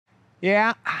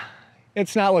Yeah,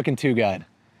 it's not looking too good.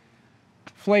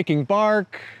 Flaking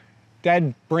bark,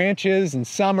 dead branches in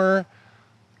summer,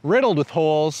 riddled with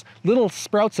holes, little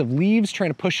sprouts of leaves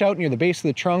trying to push out near the base of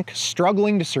the trunk,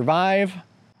 struggling to survive.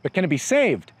 But can it be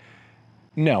saved?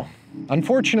 No.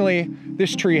 Unfortunately,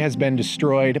 this tree has been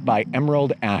destroyed by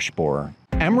emerald ash borer.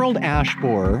 Emerald ash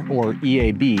borer, or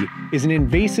EAB, is an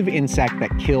invasive insect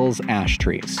that kills ash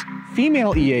trees.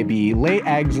 Female EAB lay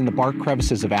eggs in the bark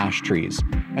crevices of ash trees,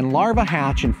 and larvae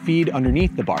hatch and feed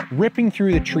underneath the bark, ripping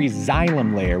through the tree's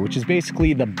xylem layer, which is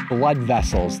basically the blood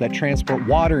vessels that transport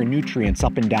water and nutrients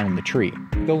up and down the tree.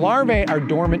 The larvae are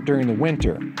dormant during the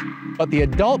winter, but the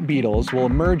adult beetles will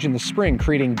emerge in the spring,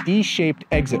 creating D-shaped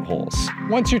exit holes.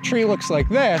 Once your tree looks like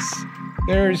this,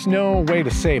 there's no way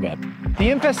to save it. The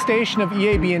infestation of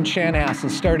EAB in Chanhassen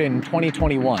started in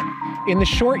 2021. In the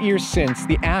short years since,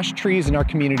 the ash trees in our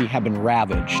community have been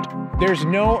ravaged. There's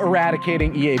no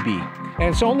eradicating EAB, and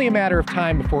it's only a matter of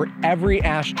time before every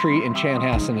ash tree in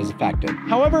Chanhassen is affected.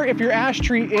 However, if your ash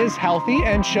tree is healthy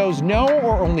and shows no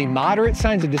or only moderate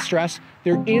signs of distress,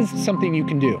 there is something you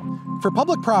can do. For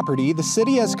public property, the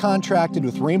city has contracted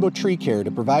with Rainbow Tree Care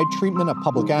to provide treatment of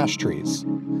public ash trees.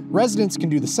 Residents can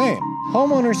do the same.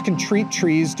 Homeowners can treat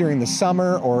trees during the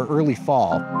summer or early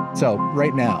fall, so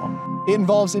right now. It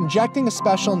involves injecting a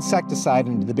special insecticide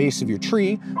into the base of your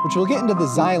tree, which will get into the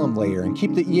xylem layer and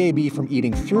keep the EAB from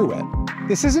eating through it.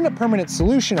 This isn't a permanent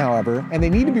solution, however, and they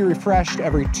need to be refreshed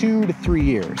every 2 to 3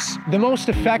 years. The most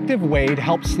effective way to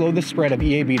help slow the spread of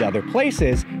EAB to other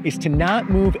places is to not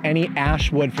move any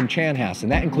ash wood from Chanhassen.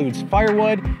 That includes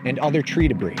firewood and other tree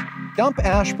debris. Dump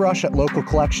ash brush at local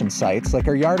collection sites like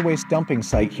our yard waste dumping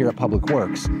site here at Public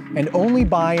Works, and only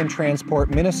buy and transport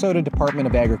Minnesota Department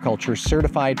of Agriculture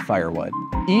certified firewood.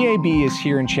 EAB is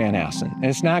here in Chanhassen, and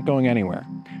it's not going anywhere.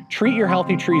 Treat your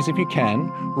healthy trees if you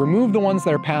can, remove the ones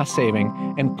that are past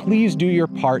saving, and please do your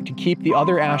part to keep the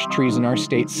other ash trees in our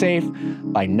state safe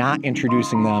by not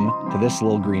introducing them to this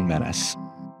little green menace.